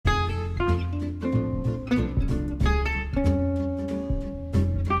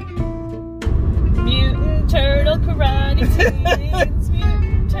Teenage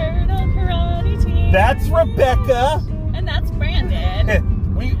Mutant Turtle Karate Team. That's Rebecca. And that's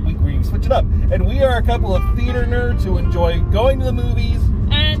Brandon. we switch it up. And we are a couple of theater nerds who enjoy going to the movies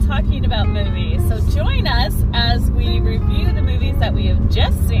and talking about movies. So join us as we review the movies that we have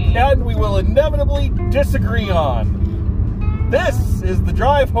just seen. And we will inevitably disagree on. This is the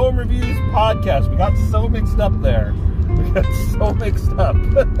Drive Home Reviews podcast. We got so mixed up there. We got so mixed up.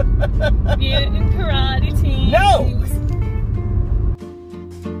 Mutant Karate Team. No!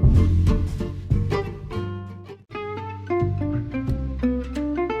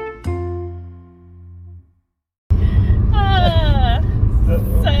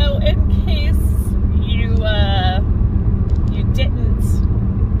 So in case you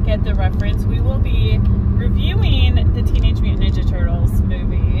didn't get the reference, we will be reviewing the Teenage Mutant Ninja Turtles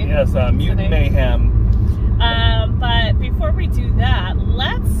movie. Yes, Mutant Mayhem. But before we do that,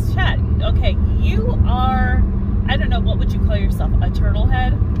 let's chat. Okay, you are, I don't know, what would you call yourself? A turtle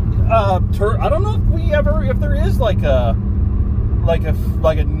head? I don't know if there is like a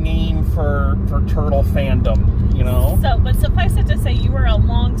name for turtle fandom, you know? So, but suffice it to say, you were a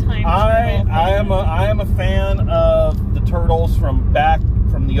long time turtle fan. I am a fan of the Turtles from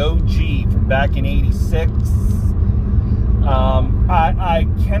the OG, from back in '86. I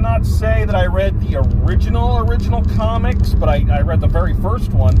cannot say that I read the original comics, but I read the very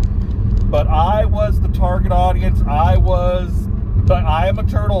first one. But I was the target audience. But I am a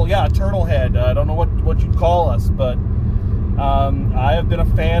turtle, a turtle head. I don't know what you'd call us, but I have been a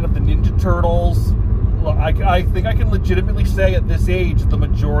fan of the Ninja Turtles. I think I can legitimately say at this age the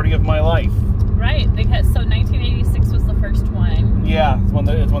majority of my life. Right, because 1986 was the first one. Yeah, it's when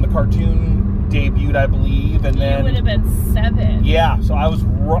the cartoon debuted, I believe, and then you would have been 7. Yeah, so I was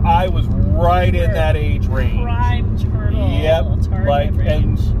right in that age range. Prime turtle. Yep, target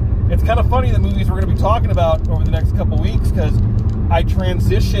range. And it's kind of funny the movies we're going to be talking about over the next couple weeks, because I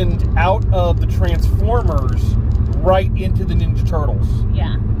transitioned out of the Transformers right into the Ninja Turtles.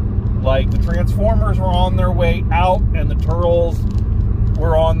 Yeah. Like, the Transformers were on their way out, and the Turtles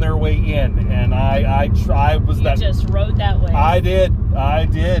were on their way in, and I was you that. You just rode that way. I did,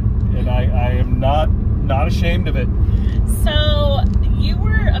 and I am not ashamed of it. So you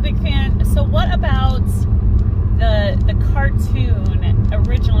were a big fan. So what about the cartoon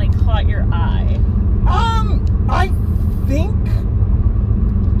originally caught your eye? I think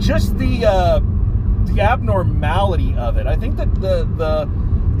just the abnormality of it. I think that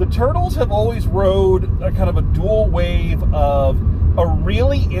the Turtles have always rode a kind of a dual wave of a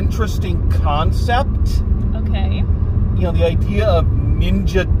really interesting concept. Okay. You know, the idea of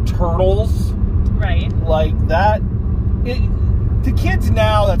Ninja Turtles. Right. Like that. To kids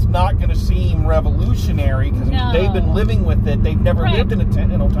now, that's not going to seem revolutionary because they've been living with it. They've never lived in a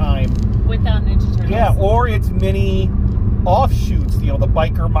time without Ninja Turtles. Yeah, or its many offshoots. You know, the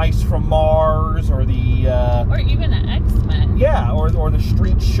biker mice from Mars, or the or even an X-Men. Yeah, or the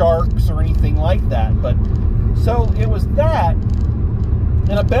Street Sharks, or anything like that. But so it was that.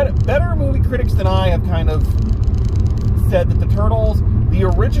 And better movie critics than I have kind of said that the Turtles, the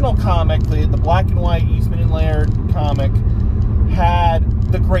original comic, the black and white Eastman and Laird comic,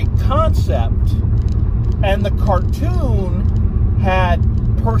 had the great concept, and the cartoon had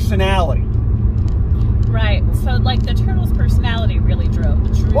personality. Right. So, like, the Turtles' personality really drew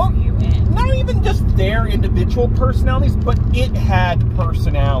you in. Not even just their individual personalities, but it had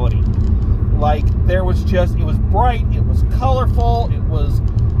personality. Like, it was bright, it was colorful, it was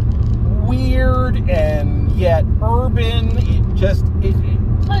weird, and yet urban.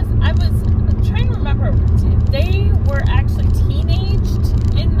 Plus, I was trying to remember, they were actually teenaged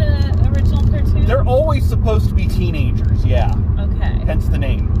in the original cartoon? They're always supposed to be teenagers, yeah. Okay. Hence the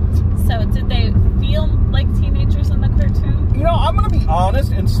name. So, did they feel like teenagers in the cartoon? You know, I'm going to be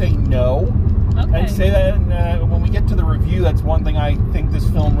honest and say no. Okay. And say that when we get to the review, that's one thing I think this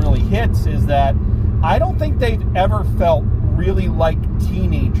film really hits, is that I don't think they've ever felt really like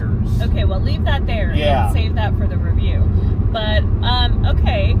teenagers. Okay, well, leave that there and save that for the review. But,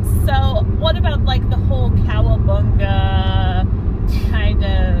 okay, so what about, like, the whole cowabunga kind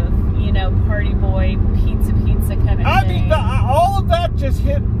of, you know, party boy, pizza kind of thing? I mean, all of that just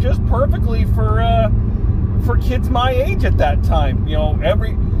hit just perfectly for kids my age at that time. You know,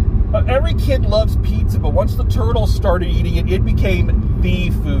 every kid loves pizza, but once the Turtles started eating it, it became the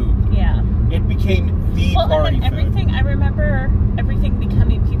food. Yeah. It became the party and then food. I remember everything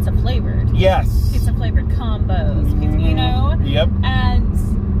becoming pizza flavored. Yes. Pizza flavored combos, you know? Yep.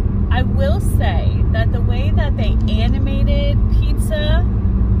 And I will say that the way that they animated pizza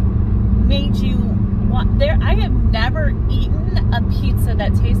made you want. I have never eaten a pizza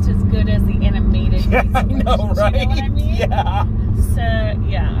that tastes as good as the animated Yeah, I know, right? You know what I mean? Yeah. So,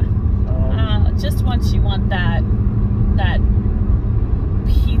 yeah. Just once you want that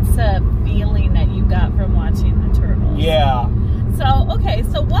pizza feeling that you got from watching the Turtles. Yeah. So, okay,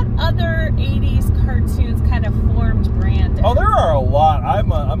 so what other 80s cartoons kind of formed Brandon? Oh, there are a lot.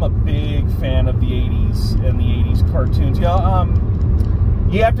 I'm a big fan of the 80s and the 80s cartoons. Yeah,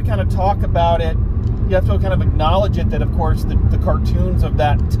 you have to kind of talk about it. You have to kind of acknowledge it that, of course, the cartoons of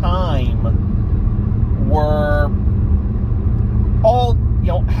that time were all,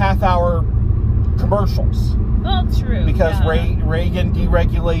 half-hour commercials. Well, true. Because Reagan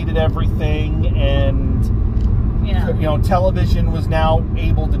deregulated everything, and television was now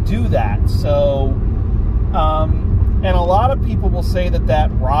able to do that. So, and a lot of people will say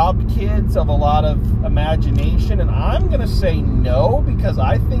that robbed kids of a lot of imagination, and I'm going to say no, because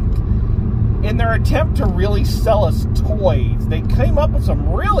I think in their attempt to really sell us toys, they came up with some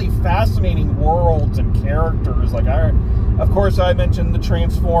really fascinating worlds and characters. Like, of course, I mentioned the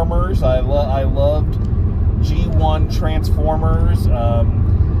Transformers. I loved G1 Transformers.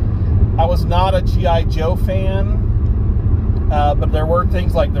 I was not a G.I. Joe fan, but there were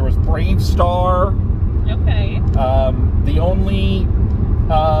things like there was Brave Star. Okay. The only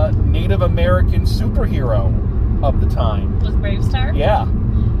Native American superhero of the time. Was Brave Star? Yeah.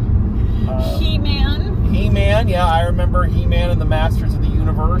 He-Man. He-Man, yeah, I remember He-Man and the Masters of the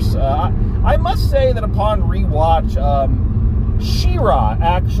Universe. I must say that upon rewatch, She-Ra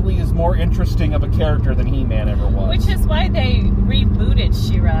actually is more interesting of a character than He-Man ever was. Which is why they rebooted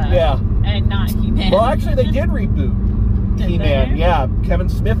She-Ra. Yeah. And not He-Man. Well, actually, they did reboot He-Man. Yeah, Kevin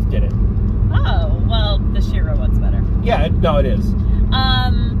Smith did it. Oh, well, the She-Ra one's better. Yeah, no, it is.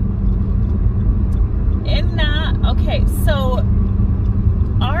 In that, okay, so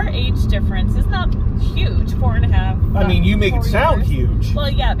our age difference is not huge, 4.5. I mean, you make it sound huge. Well,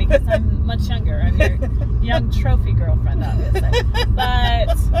 yeah, because I'm much younger. I'm your young trophy girlfriend, obviously.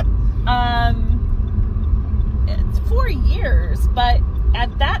 But, it's 4 years, but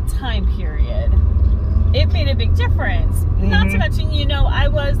at that time period, it made a big difference. Mm-hmm. Not to mention,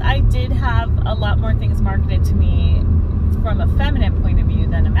 I did have a lot more things marketed to me from a feminine point of view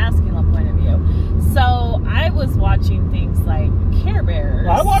than a masculine point of view. So I was watching things like Care Bears.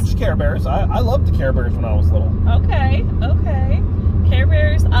 I watched Care Bears. I loved the Care Bears when I was little. Okay. Care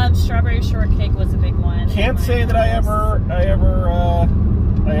Bears. Strawberry Shortcake was a big one. Can't say that I ever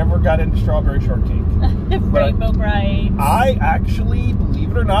got into Strawberry Shortcake. Rainbow Bright. I actually, believe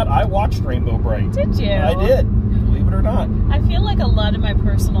it or not, I watched Rainbow Bright. Did you? I did. Believe it or not. I feel like a lot of my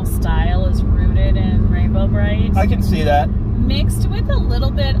personal style is rooted in Rainbow Bright. I can see that. Mixed with a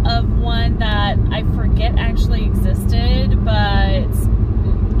little bit of one that I forget actually existed, but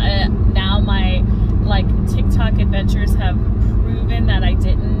now my TikTok adventures have proven that I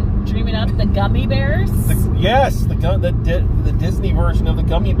didn't dream it up. The Gummy Bears. The Disney version of the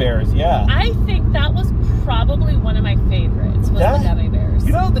Gummy Bears. Yeah. I think that was probably one of my favorites. Was the Gummy Bears.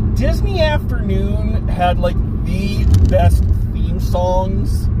 The Disney Afternoon had the best theme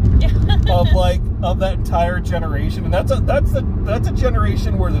songs of that entire generation, and that's a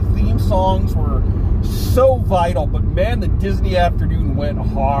generation where the theme songs were so vital. But man, the Disney Afternoon went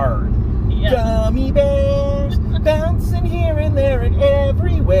hard. Yeah. Gummy bears bouncing here and there and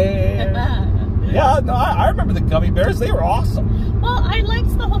everywhere. Yeah, no, I remember the Gummy Bears. They were awesome. Well, I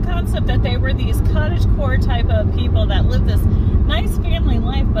liked the whole concept that they were these cottagecore type of people that lived this nice family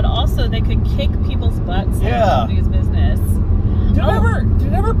life, but also they could kick people's butts in nobody's business. Did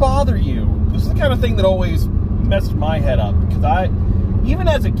it ever bother you? This is the kind of thing that always messed my head up, because even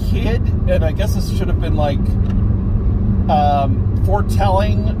as a kid, and I guess this should have been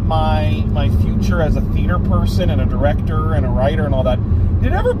foretelling my future as a theater person and a director and a writer and all that.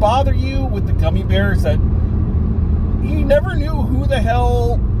 Did it ever bother you with the Gummy Bears that you never knew who the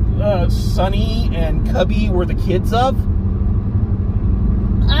hell Sonny and Cubby were the kids of?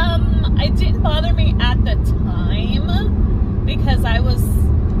 It didn't bother me at the time because I was,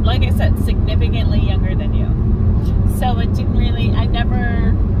 like I said, significantly younger than you. So it didn't really, I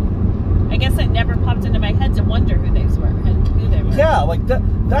guess it never popped into my head to wonder who they were. Yeah,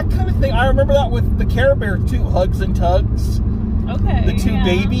 that kind of thing. I remember that with the Care Bears too, Hugs and Tugs. Okay. The two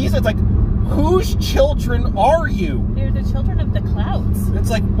babies. It's whose children are you? They're the children of the clouds.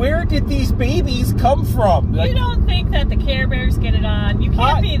 It's where did these babies come from? You don't think that the Care Bears get it on? You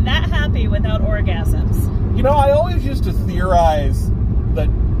can't be that happy without orgasms. I always used to theorize that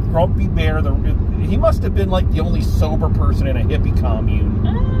Grumpy Bear, he must have been the only sober person in a hippie commune.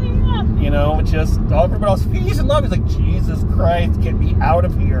 Yeah. Just everybody else, peace and love. He's like, Jesus Christ, get me out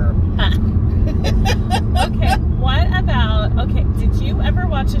of here. Okay, what about, did you ever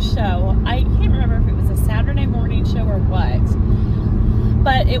watch a show? I can't remember if show or what.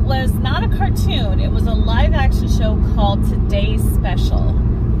 But it was not a cartoon. It was a live-action show called Today's Special.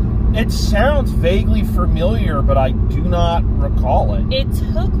 It sounds vaguely familiar, but I do not recall it. It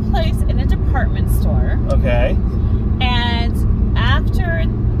took place in a department store. Okay. And after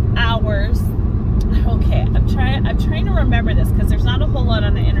hours, okay, I'm trying to remember this because there's not a whole lot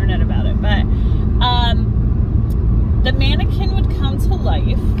on the internet about it, but the mannequin would come to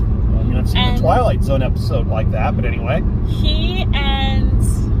life. Well, I mean, I've seen the Twilight Zone episode like that, but anyway. He and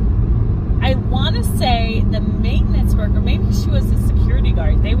I want to say the maintenance worker, maybe she was the security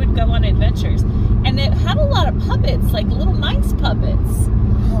guard, they would go on adventures. And it had a lot of puppets, like little mice puppets.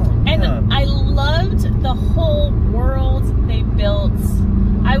 Oh, and I loved the whole world they built.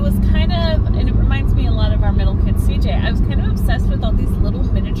 I was kind of, and it reminds me a lot of our middle kid CJ, I was kind of obsessed with all these little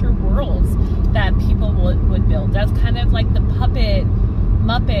miniature worlds that people would build. That's kind of like the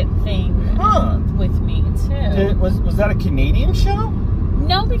Muppet thing with me, too. Was that a Canadian show?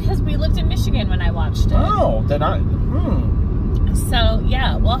 No, because we lived in Michigan when I watched it. Oh, then So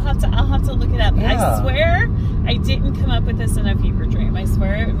yeah, I'll have to look it up. Yeah. I swear I didn't come up with this in a fever dream. I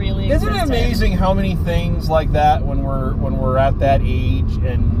swear it really existed. Isn't it amazing how many things like that when we're at that age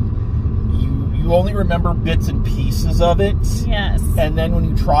and you only remember bits and pieces of it? Yes. And then when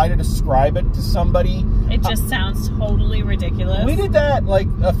you try to describe it to somebody, it just sounds totally ridiculous. We did that like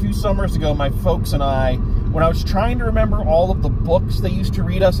a few summers ago, my folks and I, when I was trying to remember all of the books they used to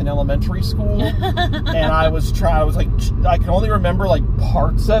read us in elementary school, and I was like, I can only remember like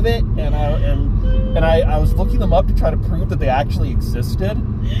parts of it, and I was looking them up to try to prove that they actually existed.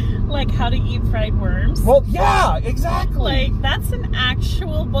 Like How to Eat Fried Worms. Well, yeah, exactly. Like that's an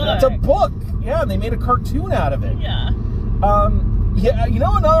actual book. That's a book. Yeah, and they made a cartoon out of it. Yeah. Yeah, you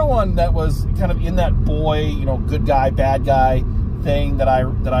know, another one that was kind of in that boy, you know, good guy, bad guy thing that I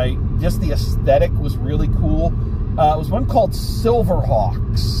just the aesthetic was really cool. It was one called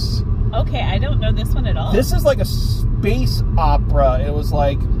Silverhawks. Okay, I don't know this one at all. This is like a space opera. It was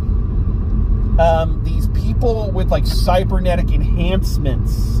like these people with like cybernetic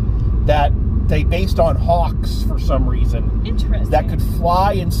enhancements that they based on hawks for some reason. Interesting. That could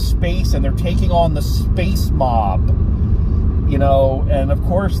fly in space, and they're taking on the space mob. You know, and of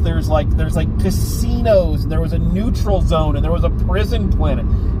course there's like casinos, and there was a neutral zone, and there was a prison planet.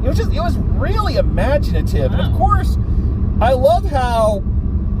 It was really imaginative. Wow. And of course, I love how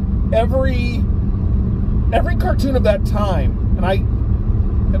every cartoon of that time,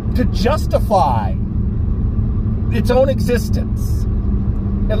 and to justify its own existence,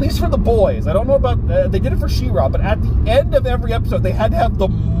 at least for the boys. I don't know about they did it for She-Ra, but at the end of every episode, they had to have the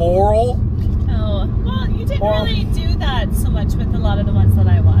moral. Oh, well, you didn't really do that so much with a lot of the ones that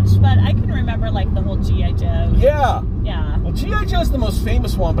I watched, but I can remember like the whole G.I. Joe. Yeah. Yeah. Well, G.I. Joe's the most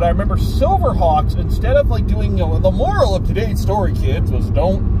famous one, but I remember Silverhawks, instead of like doing, you know, the moral of today's story, kids, was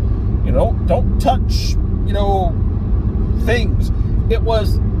don't touch, you know, things. It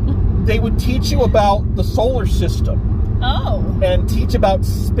was, they would teach you about the solar system. Oh. And teach about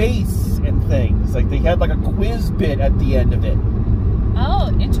space and things. Like they had like a quiz bit at the end of it.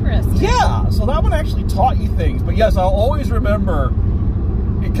 Oh, interesting. Yeah, so that one actually taught you things. But yes, I'll always remember,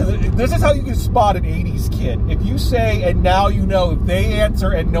 because this is how you can spot an 80s kid. If you say, and now you know, if they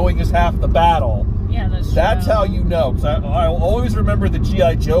answer and knowing is half the battle, yeah, that's how you know. Because I'll always remember the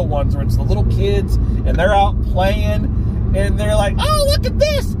G.I. Joe ones where it's the little kids, and they're out playing, and they're like, oh, look at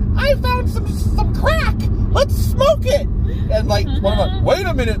this! I found some crack! Let's smoke it! And like, one of them, wait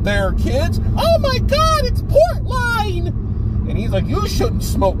a minute there, kids! Oh my God, it's Portline! And he's like, you shouldn't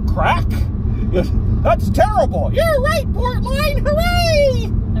smoke crack. That's terrible. You're right, Portline.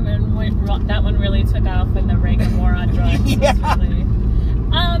 Hooray! I mean, that one really took off when the Reagan war on drugs. Yeah. Really,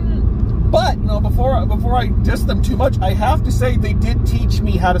 but, you know, before I diss them too much, I have to say they did teach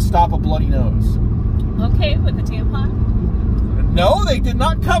me how to stop a bloody nose. Okay, with the tampon? No, they did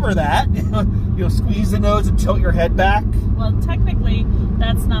not cover that. You know, squeeze the nose and tilt your head back. Well, technically,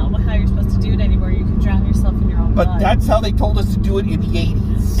 that's not how you're supposed to do it anymore. You can drown yourself in your own blood. But that's how they told us to do it in the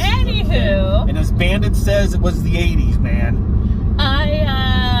 80s. Anywho. And as Bandit says, it was the 80s, man.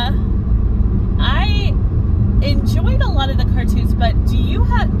 I enjoyed a lot of the cartoons, but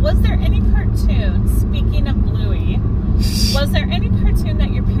was there any cartoon, speaking of Bluey, was there any cartoon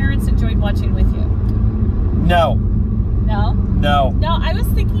that your parents enjoyed watching with you? No. No? No. No, I was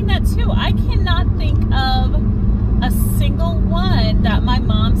thinking that too. I cannot think of a single one that my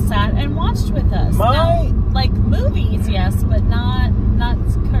mom sat and watched with us. Like movies, yes, but not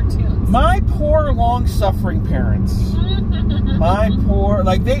cartoons. My poor long-suffering parents. My poor,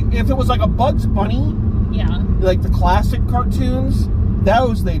 like if it was like a Bugs Bunny, yeah, like the classic cartoons,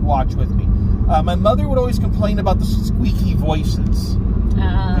 those they'd watch with me. My mother would always complain about the squeaky voices.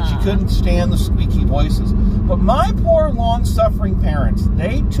 And she couldn't stand the squeaky voices. But my poor, long-suffering parents,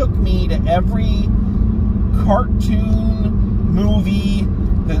 they took me to every cartoon movie,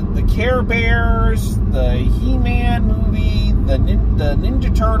 the Care Bears, the He-Man movie, the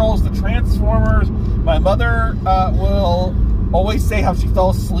Ninja Turtles, the Transformers. My mother will always say how she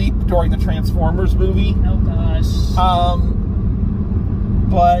fell asleep during the Transformers movie. Oh, gosh.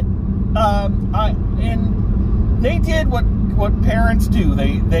 And they did what parents do.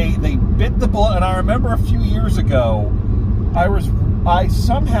 They bit the bullet. And I remember a few years ago, I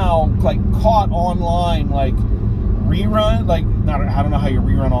somehow like caught online like rerun, like I don't know how you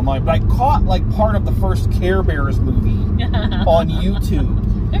rerun online, but I caught like part of the first Care Bears movie on YouTube.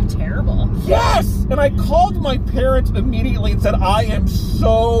 They're terrible. Yes! And I called my parents immediately and said, I am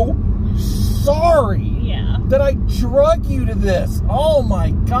so sorry that I drug you to this. Oh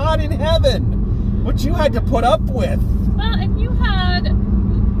my God in heaven. What you had to put up with. Well, and you had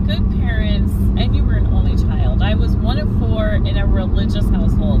good parents, and you were an only child. I was one of 4 in a religious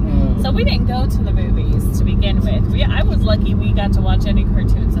household. So we didn't go to the movies to begin with. I was lucky we got to watch any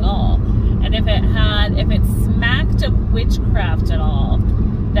cartoons at all. And if it smacked of witchcraft at all,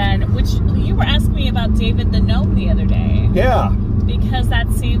 then, which you were asking me about David the Gnome the other day. Yeah. Because that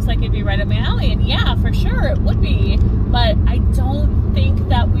seems like it'd be right up my alley. And yeah, for sure it would be. But I don't think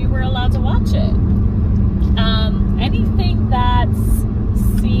that we were allowed to watch it. Anything that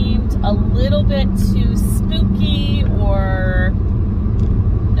seemed a little bit too spooky, or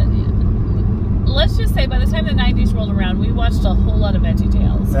let's just say by the time the 90s rolled around, we watched a whole lot of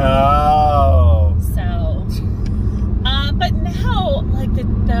VeggieTales. Oh. So, but now, like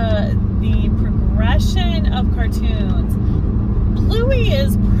the progression of cartoons, Bluey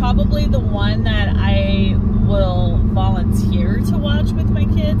is probably the one that I will volunteer to watch with my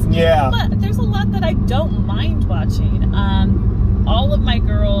kids. Yeah. But there's a lot that I don't mind watching. All of my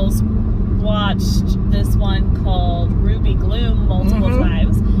girls watched this one called Ruby Gloom multiple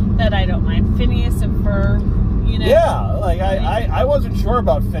times that I don't mind. Phineas and Ferb, you know. Yeah, like I wasn't sure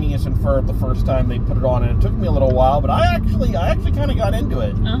about Phineas and Ferb the first time they put it on, and it took me a little while, but I actually kind of got into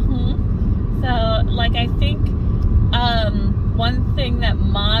it. So, like, I think one thing that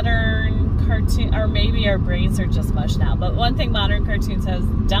modern cartoon, or maybe our brains are just mush now, but one thing modern cartoons has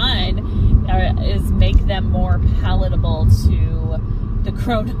done is make them more palatable to the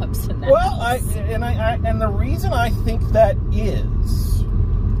grown-ups in that house. And the reason I think that is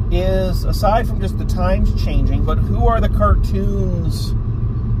aside from just the times changing, but who are the cartoons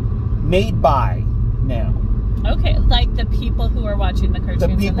made by now? Okay, like the people who are watching the cartoons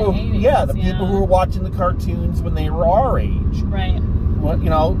in the 80s. Yeah, the people who were watching the cartoons when they were our age. Right. Well, you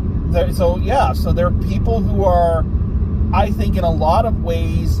know, so there are people who are, I think, in a lot of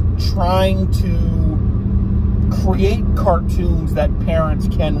ways, trying to create cartoons that parents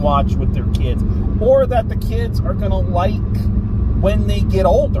can watch with their kids, or that the kids are going to like when they get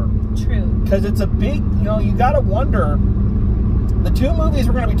older. True. Because it's a big, you got to wonder, the 2 movies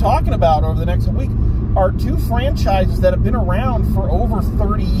we're going to be talking about over the next week are 2 franchises that have been around for over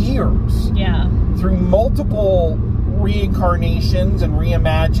 30 years. Yeah. Through multiple reincarnations and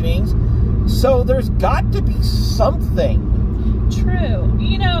reimaginings. So there's got to be something. True.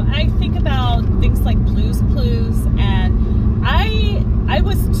 I think about things like Blue's Clues, and I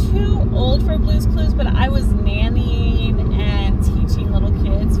was too old for Blue's Clues, but I was nannying and teaching little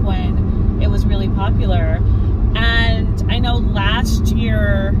kids when it was really popular. And I know last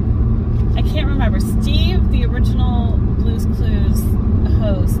year, I can't remember, Steve, the original Blue's Clues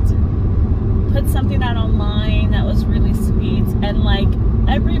host, put something out online that was really sweet, and like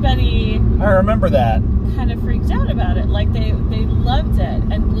everybody, I remember that, kind of freaked out about it. Like they loved it,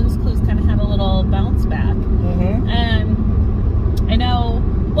 and Blue's Clues kind of had a little bounce back. And I know,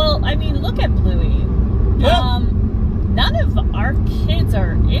 well, I mean, look at Bluey. Yeah. None of our kids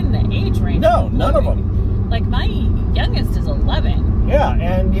are in the age range. No, none of them. Like my youngest is 11. Yeah,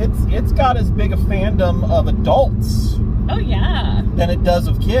 and it's got as big a fandom of adults. Oh yeah. Than it does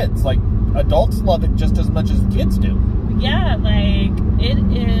of kids. Like, adults love it just as much as the kids do. Yeah, like it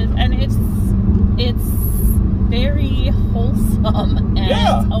is, and it's very wholesome,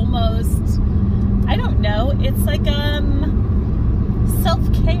 and almost, I don't know, it's like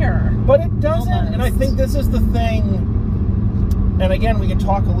self-care. But it doesn't, almost. And I think this is the thing, and again, we can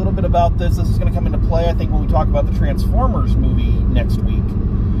talk a little bit about this. This is going to come into play, I think, when we talk about the Transformers movie next week.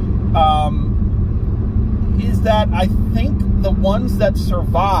 Is that I think the ones that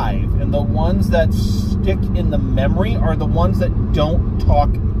survive and the ones that stick in the memory are the ones that don't talk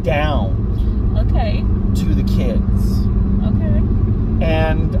down to the kids. Okay.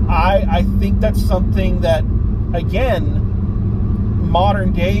 And I think that's something that, again,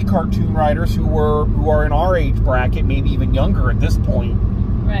 modern day cartoon writers who are in our age bracket, maybe even younger at this point,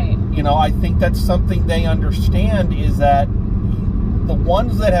 right? You know, I think that's something they understand, is that the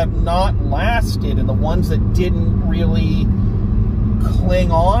ones that have not lasted and the ones that didn't really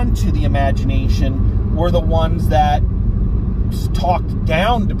cling on to the imagination were the ones that talked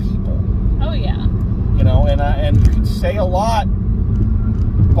down to people. Oh yeah. You know, and you can say a lot,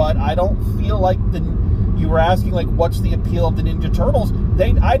 but I don't feel like you were asking, like, what's the appeal of the Ninja Turtles?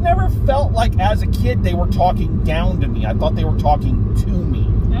 I never felt like, as a kid, they were talking down to me. I thought they were talking to me.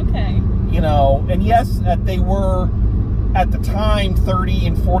 Okay. You know, and yes, they were, at the time, 30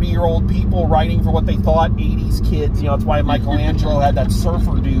 and 40-year-old people writing for what they thought 80s kids. You know, that's why Michelangelo had that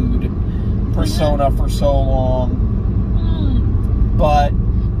surfer dude persona for so long. But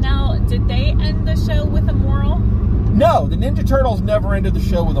now, did they end the show with a moral? No, the Ninja Turtles never ended the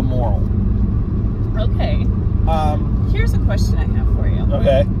show with a moral. Okay. Here's a question I have for you.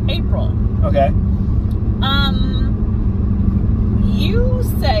 Okay. April. Okay. You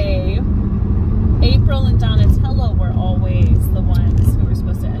say April and Donatello were always the ones who were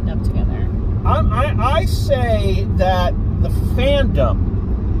supposed to end up together. I say that the fandom,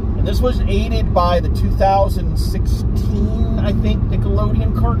 and this was aided by the 2016, I think,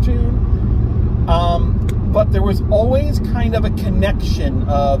 Nickelodeon cartoon, but there was always kind of a connection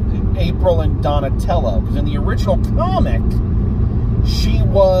of April and Donatello, because in the original comic, she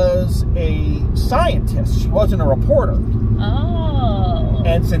was a scientist. She wasn't a reporter. Oh.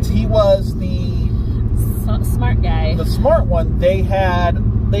 And since he was the smart guy, the smart one, they had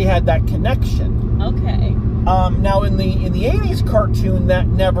that connection. Okay. Now in the 80s cartoon,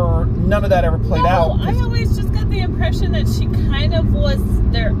 none of that ever played out. I always just got the impression that she kind of was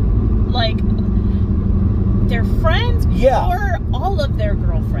their friends, or all of their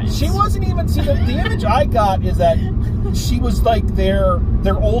girlfriends. She wasn't even. See, the image I got is that she was like their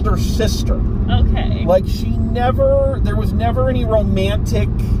older sister. Okay. Like there was never any romantic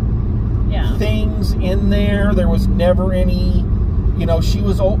things in there. There was never any. You know, she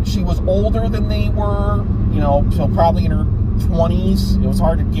was older than they were. You know, so probably in her 20s. It was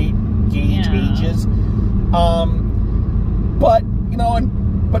hard to gauge ages. But you know,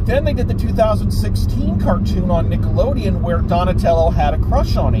 but then they did the 2016 cartoon on Nickelodeon where Donatello had a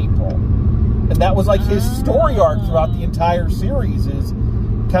crush on April. And that was like his story arc throughout the entire series, is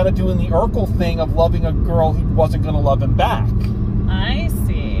kind of doing the Urkel thing of loving a girl who wasn't going to love him back. I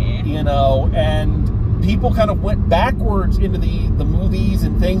see. You know, and people kind of went backwards into the movies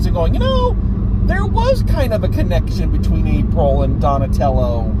and things and going, you know, there was kind of a connection between April and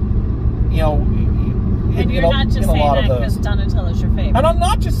Donatello. You know, and you're not just saying that because Donatello's your favorite. And I'm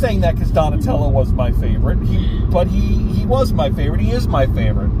not just saying that because Donatello was my favorite. But he was my favorite. He is my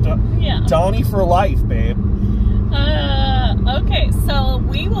favorite. Yeah. Donnie for life, babe. Okay, so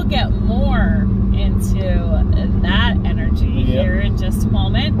we will get more into that energy here in just a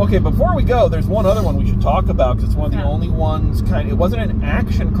moment. Okay, before we go, there's one other one we should talk about, because it's one of the only ones it wasn't an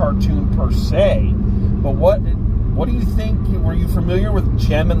action cartoon per se, but what do you think? Were you familiar with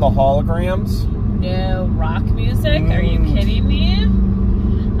Gem and the Holograms? No, rock music? Are you kidding me?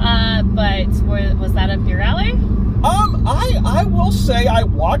 But was that up your alley? I will say I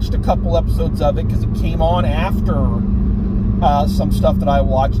watched a couple episodes of it because it came on after some stuff that I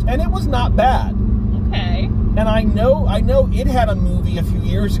watched, and it was not bad. Okay. And I know it had a movie a few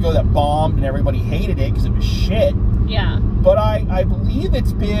years ago that bombed and everybody hated it because it was shit. Yeah. But I believe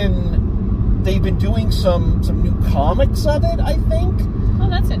they've been doing some new comics of it, I think. Oh,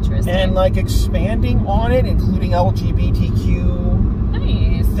 that's interesting. And like expanding on it, including LGBTQ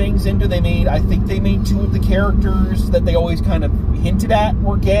things into. I think they made two of the characters that they always kind of hinted at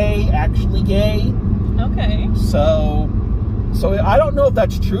were actually gay. Okay. So I don't know if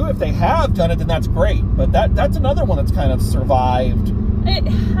that's true. If they have done it, then that's great. But that's another one that's kind of survived. It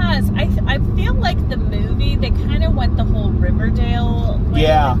has. I feel like the movie, they kind of went the whole Riverdale way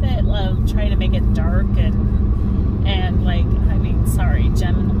with it, of trying to make it dark and like, I mean, sorry,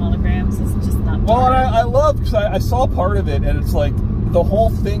 Gem and the Holograms is just not dark. Well, and I love, because I saw part of it, and it's like, the whole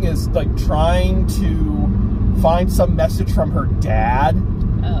thing is like trying to find some message from her dad.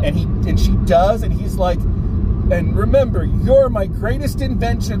 Oh. And she does, and he's like, and remember, you're my greatest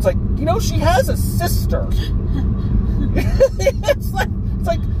invention. It's like, you know, she has a sister. It's like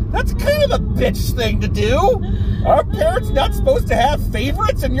that's kind of a bitch thing to do. Our parents not supposed to have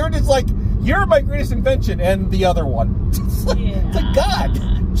favorites, and you're just like, you're my greatest invention, and the other one. It's like God,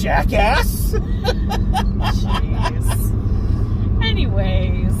 jackass. Jeez.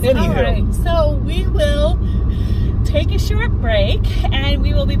 Anyways, Anywho. all right. So we will take a short break, and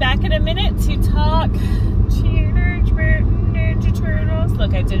we will be back in a minute to talk Teenage Mutant Ninja Turtles.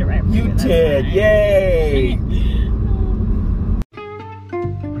 Look, I did it right. You did. Yay!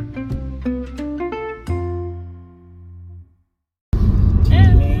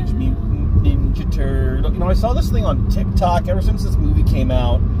 Teenage Mutant Ninja Turtles. You know, I saw this thing on TikTok ever since this movie came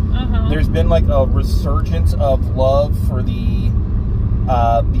out. There's been like a resurgence of love for the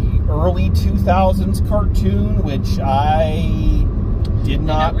early 2000s cartoon, which I did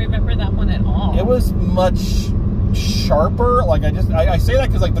not. I don't remember that one at all. It was much sharper. Like I say that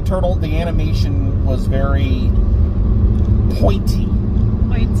because like the animation was very pointy.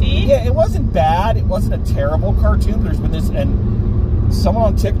 Pointy? Yeah, it wasn't bad. It wasn't a terrible cartoon. There's been this, and someone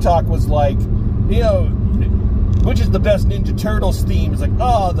on TikTok was like, you know, which is the best Ninja Turtles theme? It's like,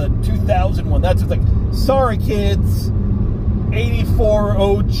 oh, the 2001. That's like, sorry kids, 84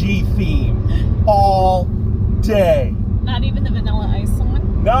 OG theme all day. Not even the Vanilla Ice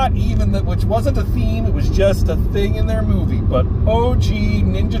one? Not even that, which wasn't a theme. It was just a thing in their movie. But OG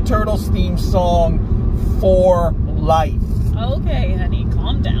Ninja Turtles theme song for life. Okay, honey,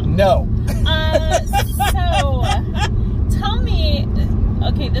 calm down. No. So, tell me,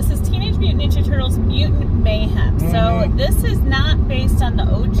 okay, this is Teenage Mutant Ninja Turtles Mutant Mayhem. So, this is not based on the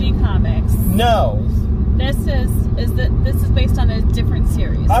OG comics. No. This is based on a different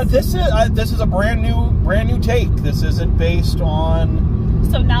series. This is a brand new take. This isn't based on.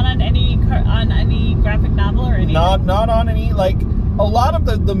 So not on any graphic novel or anything. Not on any, like, a lot of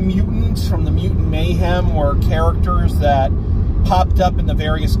the mutants from the Mutant Mayhem were characters that popped up in the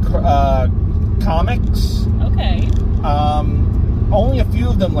various comics. Okay. Only a few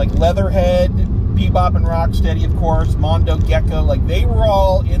of them, like Leatherhead, Bebop and Rocksteady, of course, Mondo Gecko, like they were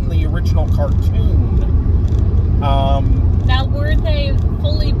all in the original cartoon. Now, were they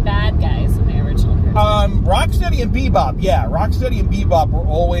fully bad guys in the original cartoon? Rocksteady and Bebop, yeah. Rocksteady and Bebop were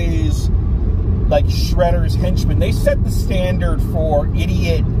always like Shredder's henchmen. They set the standard for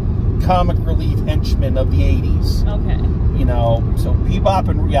idiot comic relief henchmen of the 80s. Okay. You know, so Bebop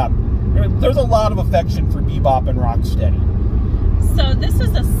and, yeah, there's a lot of affection for Bebop and Rocksteady. So this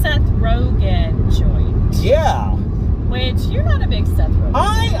is a Seth Rogen joint. Yeah. Which, you're not a big Seth Rogen.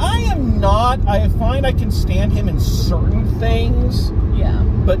 I am not. I find I can stand him in certain things. Yeah.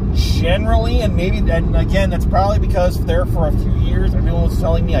 But generally, and again, that's probably because there for a few years, everyone was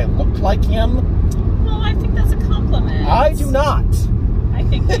telling me I looked like him. Well, I think that's a compliment. I do not. I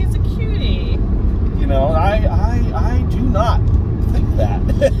think he's a cutie. You know, I do not think that.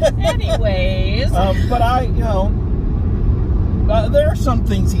 Anyways. But there are some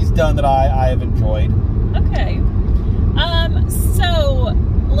things he's done that I have enjoyed. Okay. So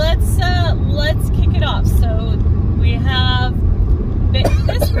let's kick it off. So we have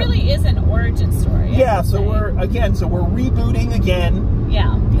this really is an origin story. Yeah, so we're rebooting again.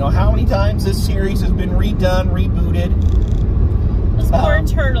 Yeah. You know, how many times this series has been redone, rebooted. Those poor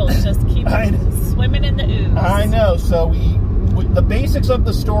turtles just keep swimming in the ooze. I know. So the basics of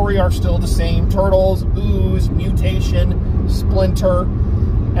the story are still the same. Turtles, ooze, mutation, Splinter.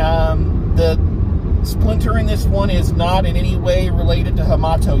 The Splinter in this one is not in any way related to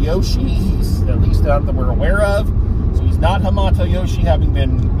Hamato Yoshi. He's, at least not that we're aware of. So he's not Hamato Yoshi, having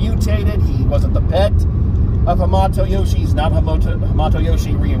been mutated. He wasn't the pet of Hamato Yoshi. He's not Hamato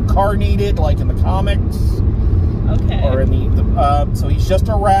Yoshi reincarnated like in the comics. Okay. Or in the so he's just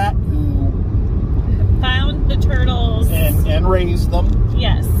a rat who found the turtles and raised them.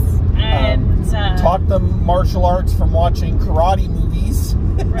 Yes. And taught them martial arts from watching karate movies.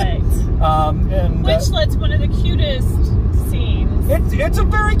 Right. Which lets one of the cutest scenes. It's a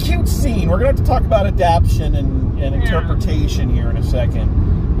very cute scene. We're going to have to talk about adaptation and interpretation here in a second.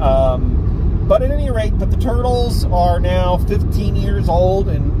 But at any rate, the Turtles are now 15 years old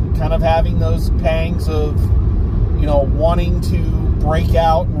and kind of having those pangs of, you know, wanting to break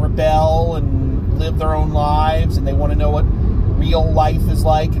out and rebel and live their own lives, and they want to know what real life is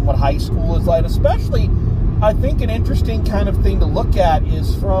like and what high school is like. Especially, I think an interesting kind of thing to look at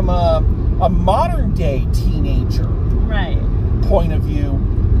is from a modern day teenager point of view.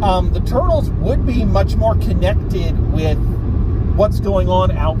 The Turtles would be much more connected with what's going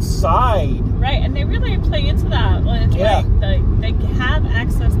on outside. Right, and they really play into that. Like, they have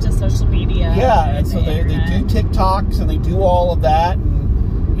access to social media. Yeah, and so they do TikToks and they do all of that.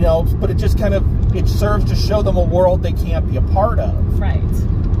 And, you know, but it just kind of, it serves to show them a world they can't be a part of. Right.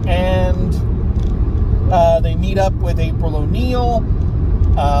 And they meet up with April O'Neil,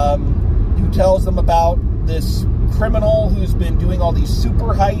 who tells them about this criminal who's been doing all these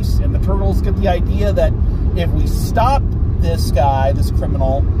super heists, and the Turtles get the idea that if we stop this guy, this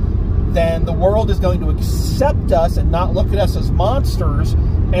criminal, then the world is going to accept us and not look at us as monsters,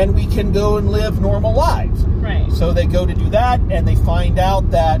 and we can go and live normal lives. Right. So they go to do that, and they find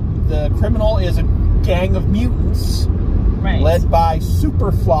out that the criminal is a gang of mutants, right, led by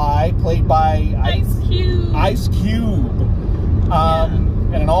Superfly, played by Ice Cube. Ice Cube.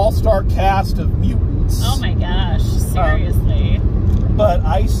 And an all-star cast of mutants. Oh my gosh, seriously. But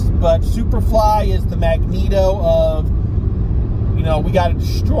Superfly is the Magneto of, you know, we got to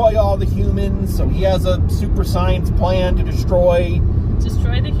destroy all the humans, so he has a super science plan to destroy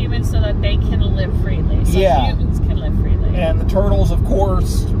the humans so that they can live freely. So mutants can live freely. And the Turtles, of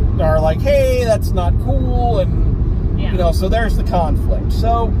course, are like, hey, that's not cool, and you know, so there's the conflict.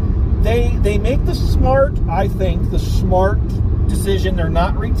 So they make the smart decision. They're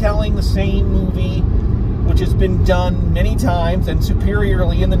not retelling the same movie, which has been done many times and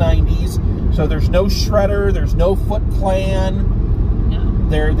superiorly in the 90s. So there's no Shredder, there's no Foot Clan. No.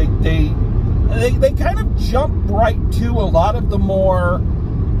 They kind of jump right to a lot of the more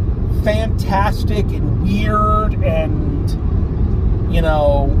fantastic and weird and, you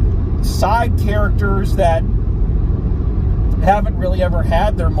know, side characters that haven't really ever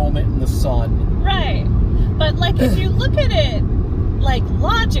had their moment in the sun. Right. But, like, if you look at it, like,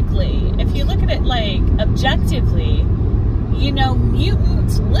 logically, if you look at it, like, objectively, you know,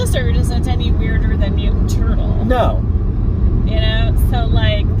 mutant lizard isn't any weirder than mutant turtle. No. You know? So,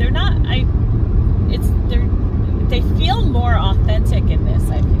 like, they feel more authentic in this,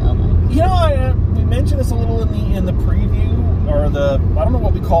 I feel like. You know, we mentioned this a little in the preview, or I don't know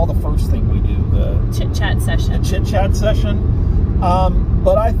what we call the first thing we do, the chit-chat session. The chit-chat session.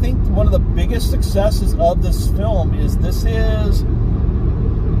 But I think one of the biggest successes of this film is in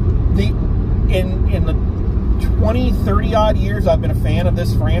the 20, 30 odd years I've been a fan of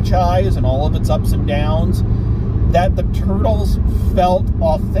this franchise and all of its ups and downs, that the Turtles felt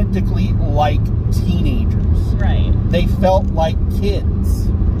authentically like teenagers. Right. They felt like kids.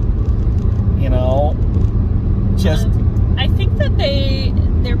 You know? Just... I think that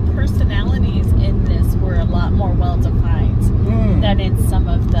their personalities in this were a lot more well-defined than in some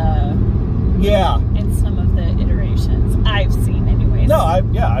of the iterations I've seen, anyways. No, I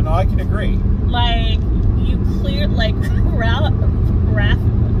can agree. Like, Raph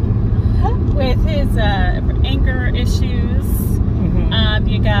with his anger issues.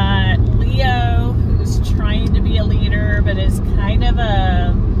 You got Leo, who's trying to be a leader, but is kind of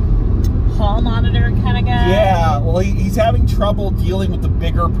a hall monitor kind of guy. Yeah, well, he's having trouble dealing with the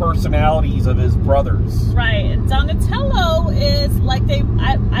bigger personalities of his brothers. Right, and Donatello is like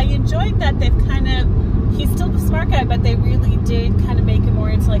I enjoyed that they've kind of, he's still the smart guy, but they really did kind of make him more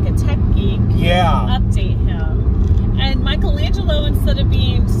into like a tech geek. Yeah. Update him. And Michelangelo, instead of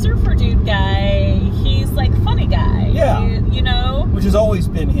being surfer dude guy, he's like funny guy. Yeah. You know? Which has always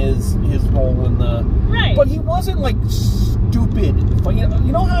been his role in the... Right. But he wasn't like stupid.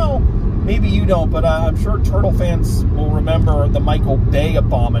 You know how... Maybe you don't, but I'm sure Turtle fans will remember the Michael Bay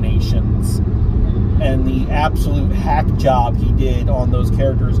abominations and the absolute hack job he did on those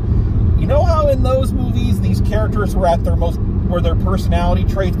characters. You know how in those movies these characters were at their personality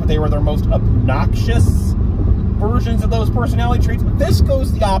traits, but they were their most obnoxious versions of those personality traits? But this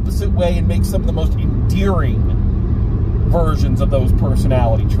goes the opposite way and makes some of the most endearing versions of those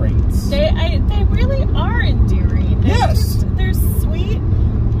personality traits. They really are endearing. They're sweet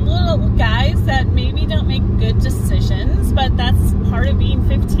little guys that maybe don't make good decisions, but that's part of being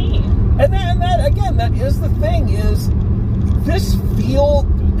 15. And that is the thing, is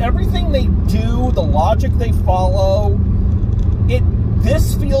everything they do, the logic they follow,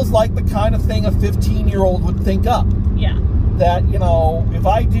 this feels like the kind of thing a 15-year-old would think up. Yeah. That, you know, if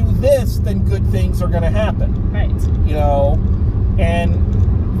I do this, then good things are going to happen. Right. You know, and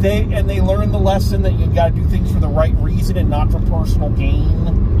they learn the lesson that you've got to do things for the right reason and not for personal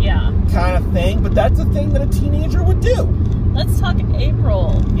gain. Yeah. Kind of thing. But that's a thing that a teenager would do. Let's talk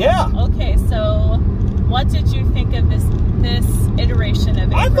April. Yeah. Okay, so what did you think of this iteration of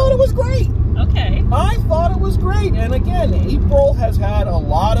April? I thought it was great. Okay. I thought it was great. And again, April has had a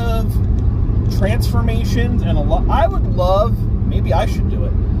lot of transformations and I would love, maybe I should do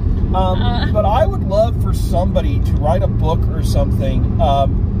it, but I would love for somebody to write a book or something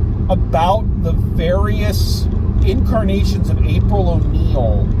about the various incarnations of April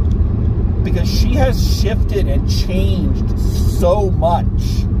O'Neil, because she has shifted and changed so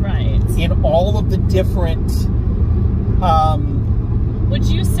much. Right. In all of the different... would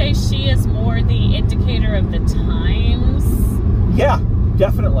you say she is more the indicator of the times? Yeah,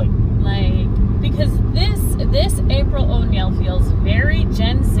 definitely. Like, because this April O'Neil feels very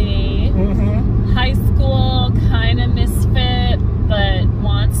Gen Z, high school, kind of misfit, but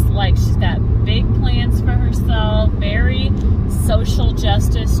wants, like,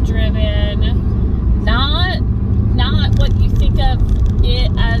 justice-driven, not what you think of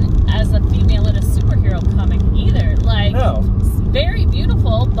it as a female in a superhero comic either. Like, no. Very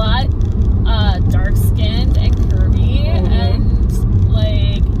beautiful, but dark-skinned and curvy, and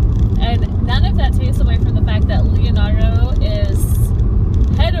none of that takes away from the fact that Leonardo is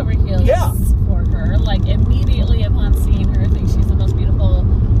head over heels for her. Like, immediately upon seeing her, thinks she's the most beautiful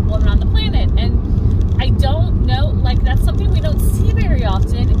woman on the planet. And I don't know, like, that's something we don't see very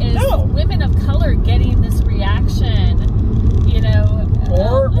often, is women of color getting this reaction, you know.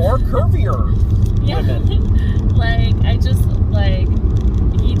 Or curvier women. Like,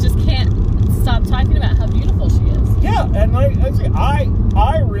 he just can't stop talking about how beautiful she is. Yeah, and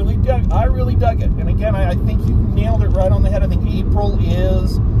I really dug it. And again, I think you nailed it right on the head. I think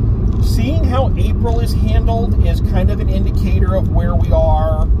seeing how April is handled is kind of an indicator of where we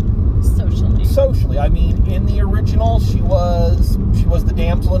are socially. I mean, in the original, she was the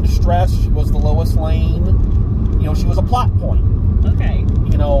damsel in distress. She was the Lois Lane. You know, she was a plot point. Okay.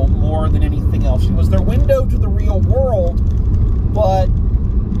 You know, more than anything else. She was their window to the real world, but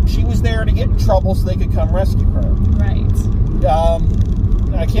she was there to get in trouble so they could come rescue her. Right.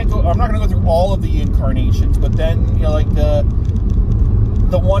 I'm not going to go through all of the incarnations, but then, you know, like the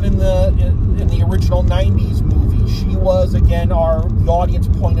one in the original 90s movie, she was, again, the audience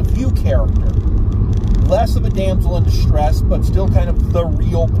point of view character. Less of a damsel in distress, but still kind of the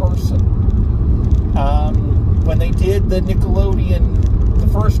real person. When they did the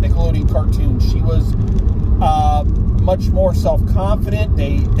first Nickelodeon cartoon, she was much more self-confident.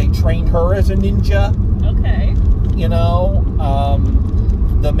 They trained her as a ninja. Okay. You know,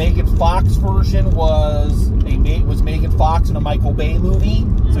 the Megan Fox version was Megan Fox in a Michael Bay movie,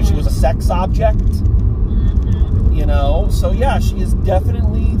 so she was a sex object. You know, so yeah, she is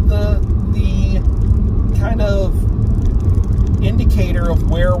definitely the kind of indicator of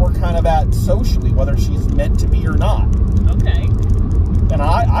where we're kind of at socially, whether she's meant to be or not. Okay. And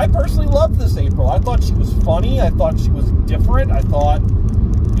I personally loved this April. I thought she was funny. I thought she was different. I thought,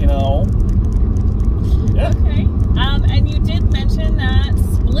 you know, yeah. Okay. And you did mention that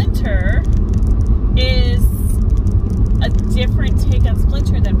Splinter is a different take on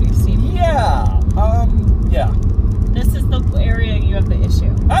Splinter than we've seen before. Yeah. This is the area you have the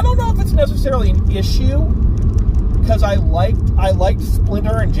issue. I don't know if it's necessarily an issue, because I liked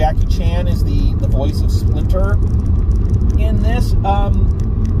Splinter, and Jackie Chan is the voice of Splinter in this.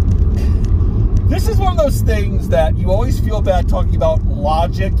 This is one of those things that you always feel bad talking about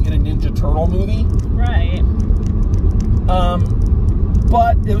logic in a Ninja Turtle movie. Right.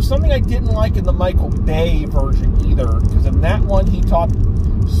 But it was something I didn't like in the Michael Bay version either, because in that one he taught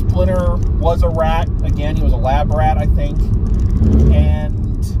Splinter was a rat. Again, he was a lab rat, I think.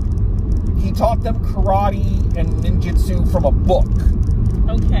 And he taught them karate and ninjutsu from a book.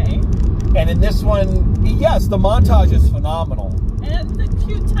 Okay. And in this one, yes, the montage is phenomenal. And the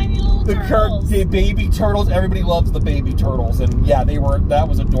cute tiny little turtles. The baby turtles. Everybody loves the baby turtles. And yeah, that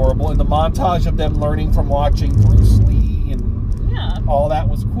was adorable. And the montage of them learning from watching Bruce Lee and all that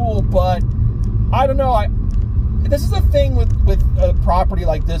was cool. But I don't know. This is the thing with a property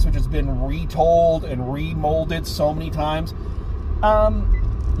like this, which has been retold and remolded so many times.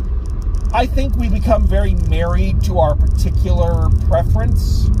 I think we become very married to our particular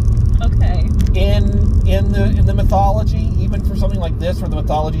preference. Okay. In the mythology, even for something like this, where the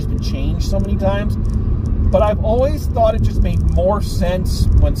mythology's been changed so many times. But I've always thought it just made more sense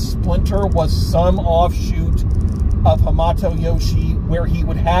when Splinter was some offshoot of Hamato Yoshi, where he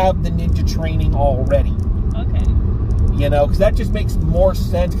would have the ninja training already. Okay. You know, because that just makes more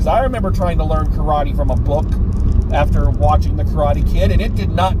sense. Because I remember trying to learn karate from a book after watching The Karate Kid, and it did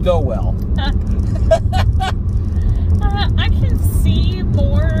not go well. I can see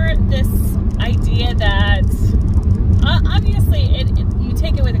more this idea that obviously you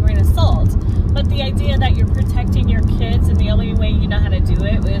take it with a grain of salt, but the idea that you're protecting your kids and the only way you know how to do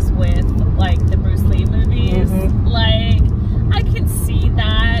it is with like the Bruce Lee movies. Mm-hmm. Like, I can see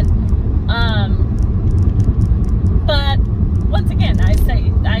that. But once again, I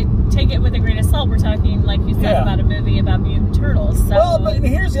take it with a grain of salt. We're talking, like you said, about a movie about mutant turtles. So. Well, but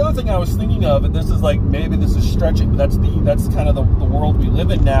here's the other thing I was thinking of, and this is like, maybe this is stretching, but that's kind of the world we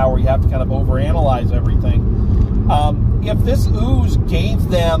live in now, where you have to kind of overanalyze everything. If this ooze gave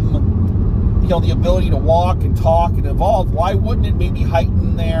them, you know, the ability to walk and talk and evolve, why wouldn't it maybe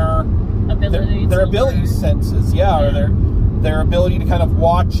heighten their ability senses? Or their ability to kind of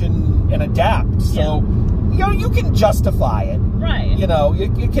watch and adapt. So, you know, you can justify it. Right. You know,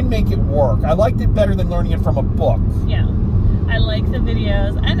 it can make it work. I liked it better than learning it from a book. Yeah. I like the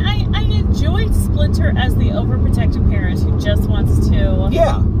videos. And I enjoyed Splinter as the overprotective parent who just wants to...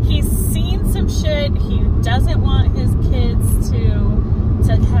 Yeah. He's seen some shit. He doesn't want his kids to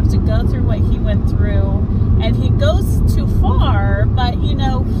have to go through what he went through. And he goes too far, but, you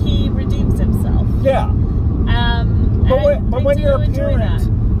know, he redeems himself. Yeah. But when you're a parent,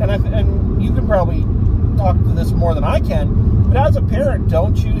 and you can probably talk to this more than I can, but as a parent,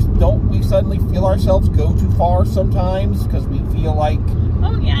 don't we suddenly feel ourselves go too far sometimes because we feel like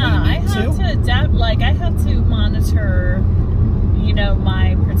I have to adapt. Like, I have to monitor, you know,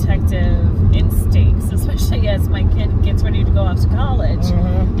 my protective instincts, especially as my kid gets ready to go off to college.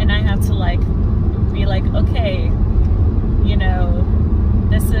 Mm-hmm. And I have to, like, be like, okay, you know,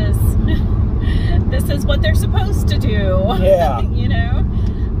 this is what they're supposed to do. Yeah. You know?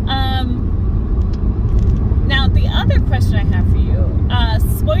 Now, the other question I have for you,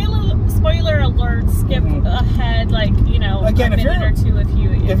 spoiler alert, skip ahead, like, you know, again, a minute or two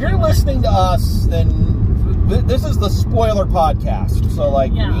if you're listening to us, then this is the spoiler podcast. So,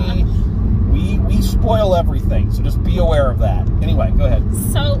 like, we spoil everything, so just be aware of that. Anyway, go ahead.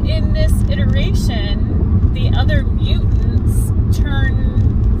 So, in this iteration, the other mutants turn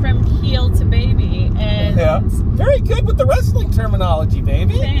from heel to baby, and... Yeah. Very good with the wrestling terminology,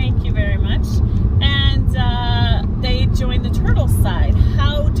 baby. Thank you very much. And they join the Turtles side.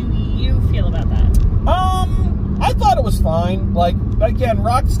 How do you feel about that? I thought it was fine. Like, again,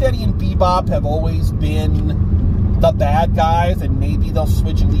 Rocksteady and Bebop have always been the bad guys, and maybe they'll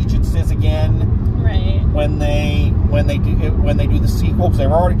switch allegiances again. Right. When they do the sequel, because they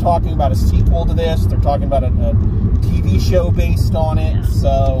were already talking about a sequel to this. They're talking about a TV show based on it. Yeah.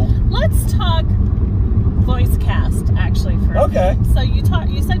 So let's talk voice cast actually for okay. a minute. So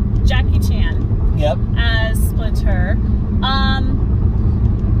you said Jackie Chan. Yep. As Splinter.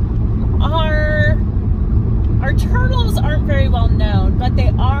 Our turtles aren't very well known, but they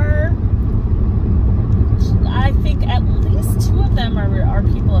are. I think at least two of them are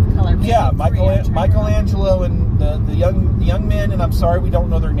people of color. Yeah, Michelangelo and the young men, and I'm sorry we don't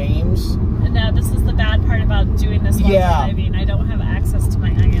know their names. No, this is the bad part about doing this one. Yeah. I mean, I don't have access to my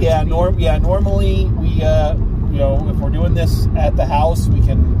IMDb. Yeah, normally we you know, if we're doing this at the house, we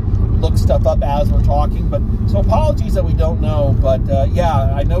can look stuff up as we're talking, but so apologies that we don't know, but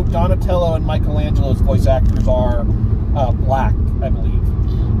yeah, I know Donatello and Michelangelo's voice actors are black, I believe.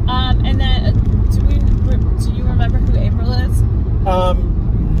 And then do you remember who April is?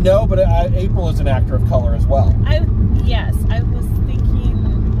 No, but April is an actor of color as well. Yes, I was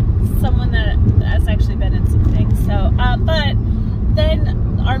thinking someone that has actually been in some things. So, but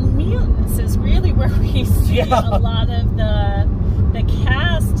then our mutants is really where we see a lot of the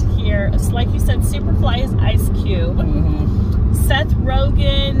cast here. It's like you said, Superfly is Ice Cube. Mm-hmm. Seth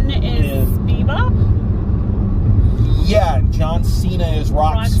Rogen is Bebop. Yeah, and John Cena is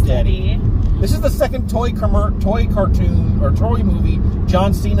Rocksteady. This is the second toy cartoon or toy movie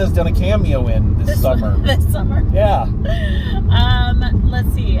John Cena's done a cameo in this summer. This summer. Yeah.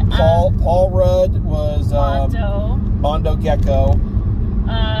 Let's see. Paul Rudd was Mondo Gecko.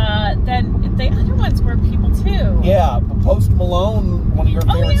 Then the other ones were people too. Yeah, Post Malone, one of your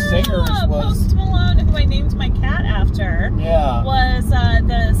favorite singers, was Post Malone, who I named my cat after. Yeah. Was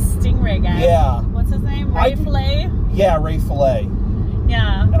the Stingray guy. Yeah. What's his name? Ray Fillet? Yeah, Ray Fillet.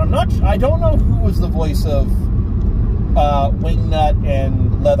 Yeah. And I don't know who was the voice of Wingnut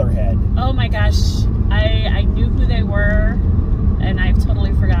and Leatherhead. Oh my gosh. I knew who they were, and I've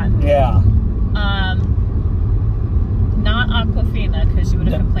totally forgotten. Yeah. Not Aquafina, because you would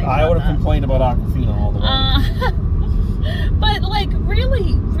have complained about that. I would have complained about Aquafina all the way. But, like,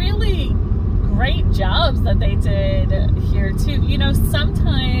 really, really great jobs that they did here, too. You know,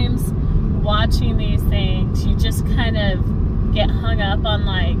 sometimes watching these things, you just kind of get hung up on,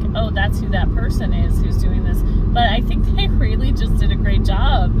 like, oh, that's who that person is who's doing this. But I think they really just did a great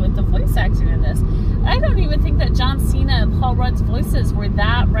job with the voice acting in this. I don't even think that John Cena and Paul Rudd's voices were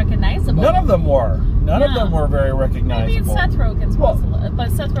that recognizable. None of them were. None of them were very recognizable. I mean, Seth Rogen's was,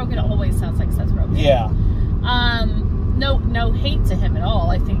 but Seth Rogen always sounds like Seth Rogen. Yeah. No hate to him at all.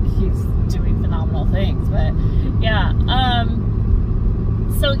 I think he's doing phenomenal things, but yeah.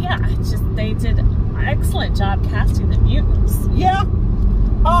 So yeah, they did an excellent job casting the mutants. Yeah.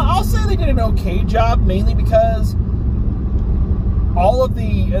 I'll say they did an okay job, mainly because all of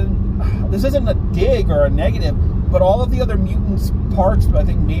the this isn't a dig or a negative, but all of the other mutants parts, I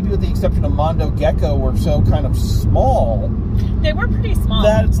think maybe with the exception of Mondo Gecko, were so kind of small. They were pretty small.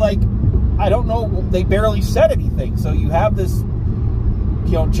 That it's like, I don't know, they barely said anything. So you have this,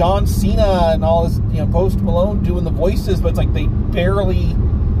 you know, John Cena and all this, you know, Post Malone doing the voices, but it's like they barely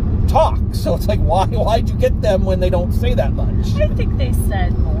talk. So it's like, why'd you get them when they don't say that much? I think they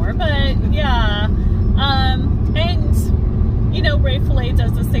said more, but yeah. And you know, Ray Fillet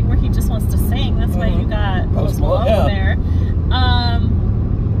does this thing where he just wants to sing. That's why you got Post Malone there.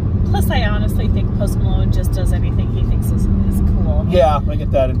 Plus, I honestly think Post Malone just does anything he thinks is cool. Yeah, I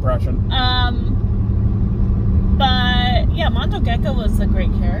get that impression. But yeah, Mondo Gecko was a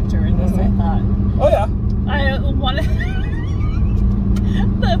great character in this, I thought. Oh yeah. I wanted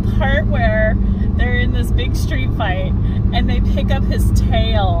the part where they're in this big street fight and they pick up his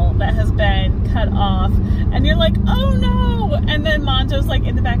tail that has been cut off, and you're like, oh no! And then Mondo's like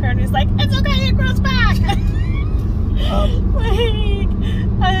in the background, he's like, it's okay, it grows back.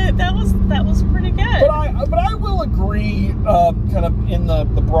 That was pretty good. But I will agree, kind of in the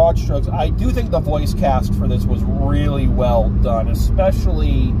broad strokes. I do think the voice cast for this was really well done,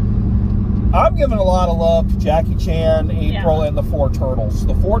 especially. I'm giving a lot of love to Jackie Chan, April, and the Four Turtles.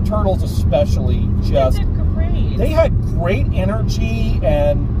 The Four Turtles especially just... They did great. They had great energy,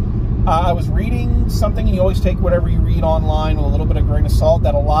 and I was reading something, and you always take whatever you read online with a little bit of grain of salt,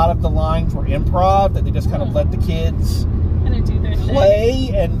 that a lot of the lines were improv, that they just kind of let the kids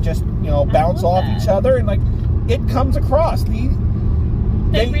play and just, you know, bounce off each other, and like, it comes across.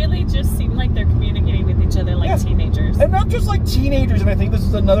 They really just seem like they're communicating with each other like teenagers. And not just like teenagers, and I think this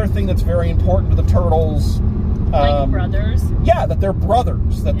is another thing that's very important to the Turtles. Like brothers? Yeah, that they're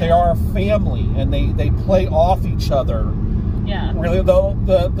brothers, that they are a family, and they play off each other. Yeah. Really, though,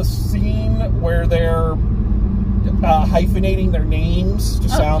 the scene where they're hyphenating their names to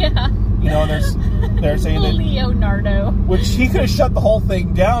sound... You know, they're saying that... Leonardo. Which he could have shut the whole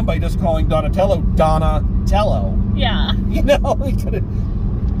thing down by just calling Donatello Donatello. Yeah. You know, he could have...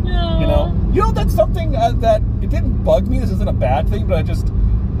 No. You know, that's something that it didn't bug me. This isn't a bad thing, but I just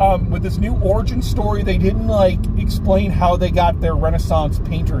with this new origin story, they didn't like explain how they got their Renaissance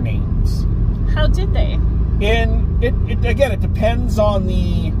painter names. How did they? And it again, it depends on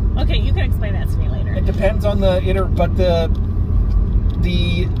the. Okay, you can explain that to me later. It depends on the but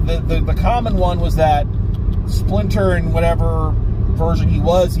the common one was that Splinter, in whatever version he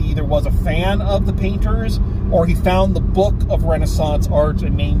either was a fan of the painters, or he found the book of Renaissance art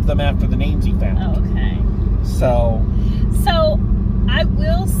and named them after the names he found. Oh, okay. So I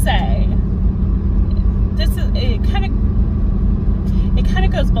will say it kind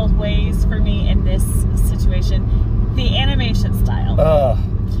of goes both ways for me in this situation. The animation style.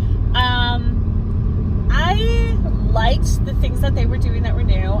 I liked the things that they were doing that were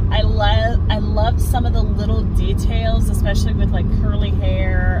new. I loved some of the little details, especially with like curly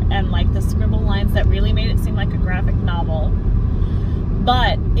hair and like the scribble lines that really made it seem like a graphic novel.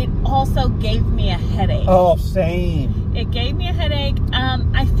 But it also gave me a headache. Oh, same. It gave me a headache.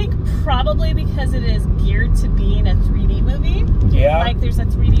 I think probably because it is geared to being a 3D movie. Yeah. Like there's a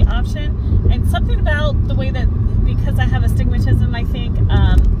 3D option. And something about the way that, because I have astigmatism, I think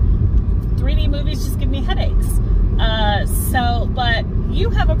 3D movies just give me headaches. But you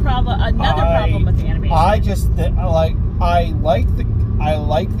have another problem with the animation. I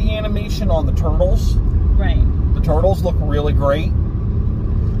like the animation on the Turtles. Right. The Turtles look really great.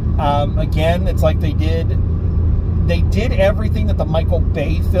 Again, it's like they did everything that the Michael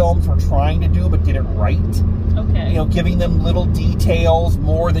Bay films were trying to do, but did it right. Okay. You know, giving them little details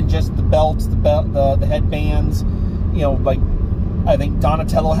more than just the belts, the headbands. You know, like I think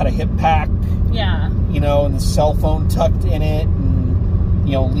Donatello had a hip pack. Yeah. You know, and the cell phone tucked in it, and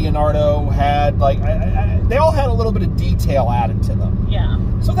you know, Leonardo had they all had a little bit of detail added to them. Yeah.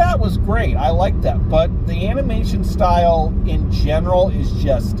 So that was great. I liked that. But the animation style in general is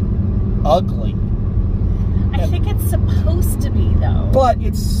just ugly. I think it's supposed to be, though. But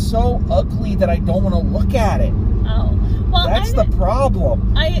it's so ugly that I don't want to look at it. Oh. Well, that's the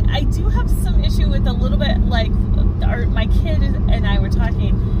problem. I do have some issue with a little bit, like, my kid and I were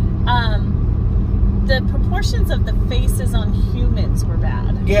talking, the proportions of the faces on humans were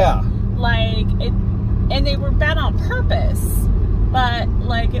bad. Yeah. Like, and they were bad on purpose, but,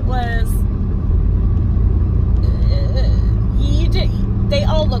 like, it was, they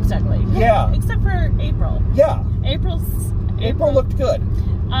all looked ugly. Yeah. Except for April. Yeah. April looked good.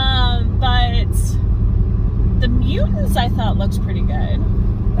 But the mutants I thought looked pretty good.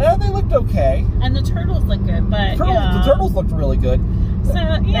 Yeah, they looked okay. And the turtles looked good, but the turtles looked really good. So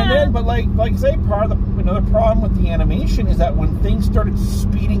yeah. And then, but like say, another problem with the animation is that when things started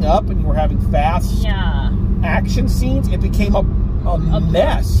speeding up and you were having fast action scenes, it became a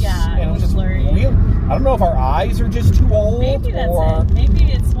mess. Yeah, and it was just blurry. Real. I don't know if our eyes are just too old. Maybe that's it.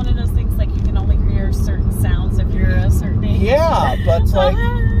 Maybe it's one of those things like you can only hear certain sounds if you're a certain age. Yeah, but it's like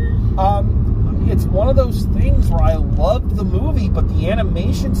it's one of those things where I loved the movie, but the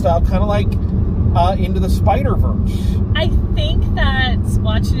animation style, kind of like Into the Spider-Verse. I think that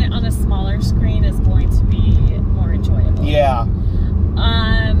watching it on a smaller screen is going to be more enjoyable. Yeah.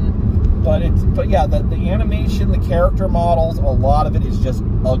 But yeah, the animation, the character models, a lot of it is just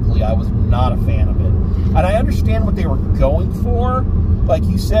ugly. I was not a fan of it. And I understand what they were going for. Like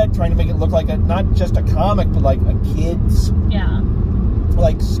you said, trying to make it look like not just a comic, but like a kid's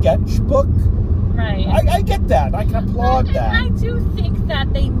like sketchbook. Right. I get that. I can applaud that. And I do think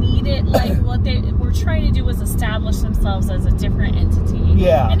that they need it. Like what they were trying to do was establish themselves as a different entity.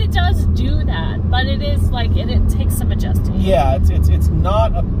 Yeah. And it does do that, but it is like it takes some adjusting. Yeah, it's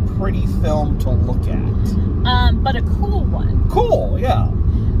not a pretty film to look at. But a cool one. Cool, yeah.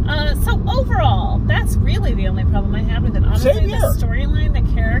 So overall, that's really the only problem I had with it. Honestly, Same here. The storyline,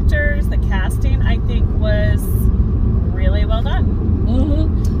 the characters, the casting, I think was really well done.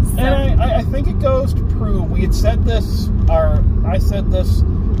 Mm-hmm. So, and I think it goes to prove, we had said this, or I said this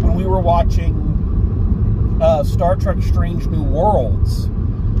when we were watching Star Trek Strange New Worlds,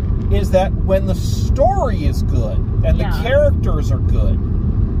 is that when the story is good and the characters are good,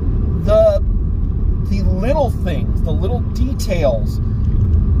 the little things, the little details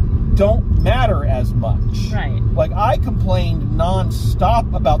don't matter as much. Right. Like, I complained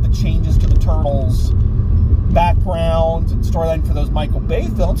non-stop about the changes to the Turtles' backgrounds and storyline for those Michael Bay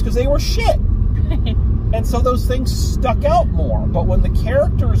films because they were shit. And so those things stuck out more. But when the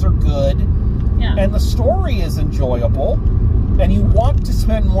characters are good and the story is enjoyable and you want to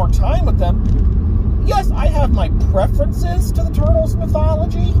spend more time with them, yes, I have my preferences to the Turtles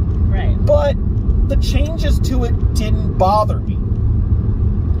mythology. Right. But the changes to it didn't bother me.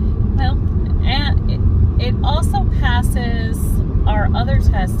 Well, and it also passes our other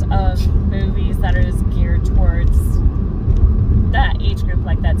test of movies that is geared towards that age group,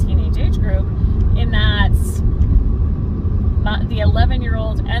 like that teenage age group, in that the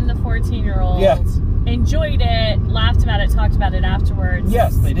 11-year-old and the 14-year-old enjoyed it, laughed about it, talked about it afterwards.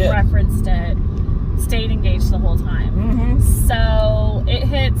 Yes, they did. Referenced it, stayed engaged the whole time. Mm-hmm. So it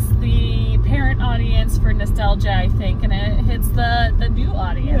hits the parent audience for nostalgia, I think, and it hits the new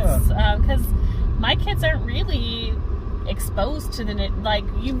audience. Because my kids aren't really exposed to like,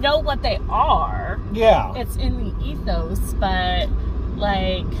 you know what they are. Yeah. It's in the ethos, but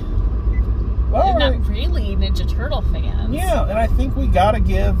like, they're not really Ninja Turtle fans. Yeah, and I think we gotta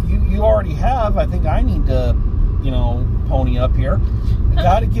give, you already have, I think I need to, pony up here. We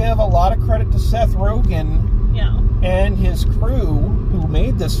gotta give a lot of credit to Seth Rogen and his crew who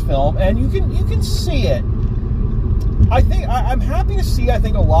made this film, and you can see it. I think I'm happy to see. I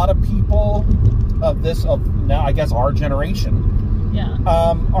think a lot of people of now, I guess, our generation,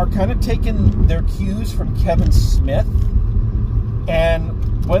 are kind of taking their cues from Kevin Smith,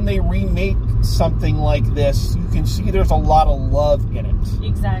 and when they remake something like this, you can see there's a lot of love in it.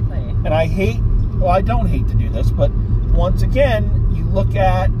 Exactly. And I don't hate to do this, but once again, you look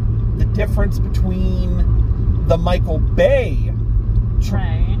at the difference between the Michael Bay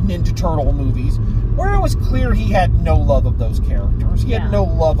Ninja Turtle movies, where it was clear he had no love of those characters. He had no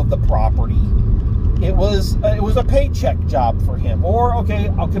love of the property. It was a paycheck job for him. Or, okay,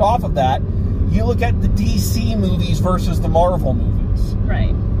 I'll get off of that. You look at the DC movies versus the Marvel movies.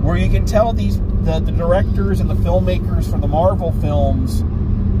 Right. Where you can tell the directors and the filmmakers for the Marvel films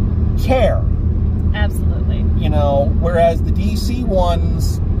care. Absolutely. Whereas the DC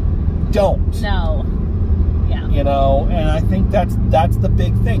ones don't. No. Yeah. And I think that's the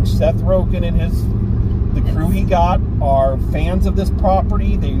big thing. Seth Rogen and the crew he got are fans of this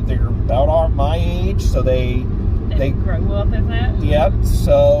property. They're about my age, so they grew up in that. Yep.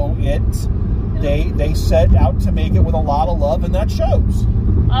 So they set out to make it with a lot of love, and that shows.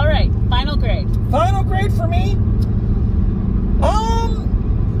 All right, final grade. Final grade for me.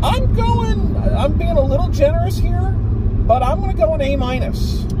 I'm being a little generous here, but I'm going to go an A-.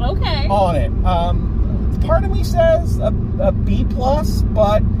 Okay. On it. Part of me says a B+,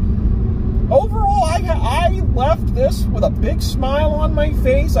 but overall, I left this with a big smile on my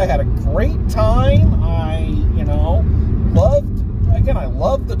face. I had a great time. I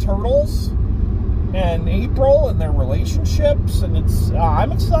loved the Turtles and April and their relationships, and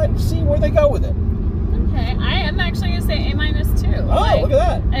I'm excited to see where they go with it. Okay, I am actually going to say A- too. Oh, look at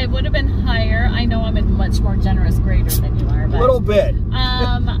that. It would have been higher. I know I'm a much more generous grader than you are. But, a little bit. It would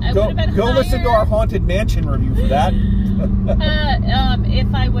have been go higher. Listen to our Haunted Mansion review for that.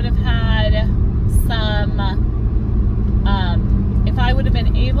 If I would have had some... if I would have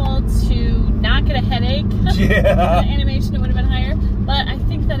been able to not get a headache the animation, it would have been higher. But I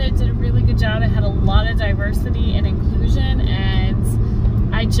think that it did a really good job. It had a lot of diversity and inclusion, and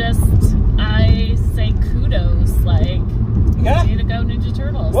I say kudos. Like, Yeah. Way to go, Ninja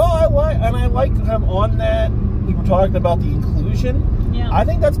Turtles. Well, I like him on that. We were talking about the inclusion. Yeah. I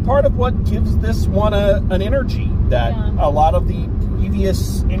think that's part of what gives this one an energy that a lot of the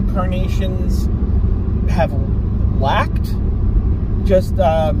previous incarnations have lacked. Just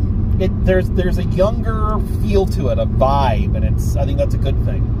there's a younger feel to it, a vibe, and I think that's a good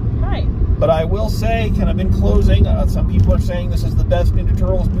thing. Right. But I will say, kind of in closing, some people are saying this is the best Ninja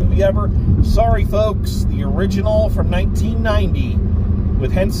Turtles movie ever. Sorry, folks. The original from 1990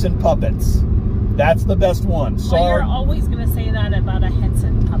 with Henson puppets. That's the best one. Sorry. Well, you're always going to say that about a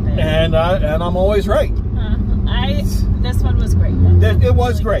Henson puppet. And I'm always right. This one was great, though. It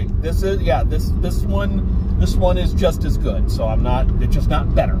was great. This one is just as good. So it's just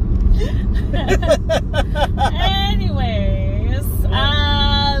not better. Anyways,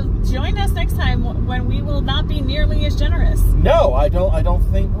 join us next time when we will not be nearly as generous. No, I don't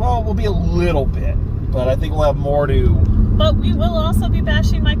think. Well, we'll be a little bit, but I think we'll have more to. But we will also be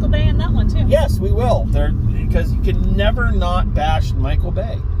bashing Michael Bay in that one too. Yes, we will. Because you can never not bash Michael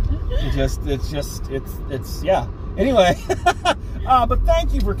Bay. It's yeah. Anyway, but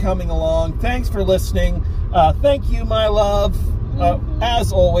thank you for coming along. Thanks for listening. Thank you, my love,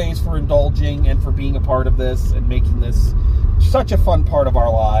 as always, for indulging and for being a part of this and making this such a fun part of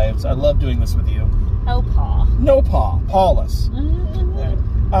our lives. I love doing this with you. Oh, Paul. No, Paulus.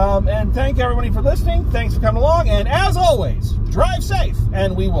 And thank everybody for listening. Thanks for coming along. And as always, drive safe,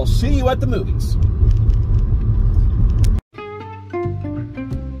 and we will see you at the movies.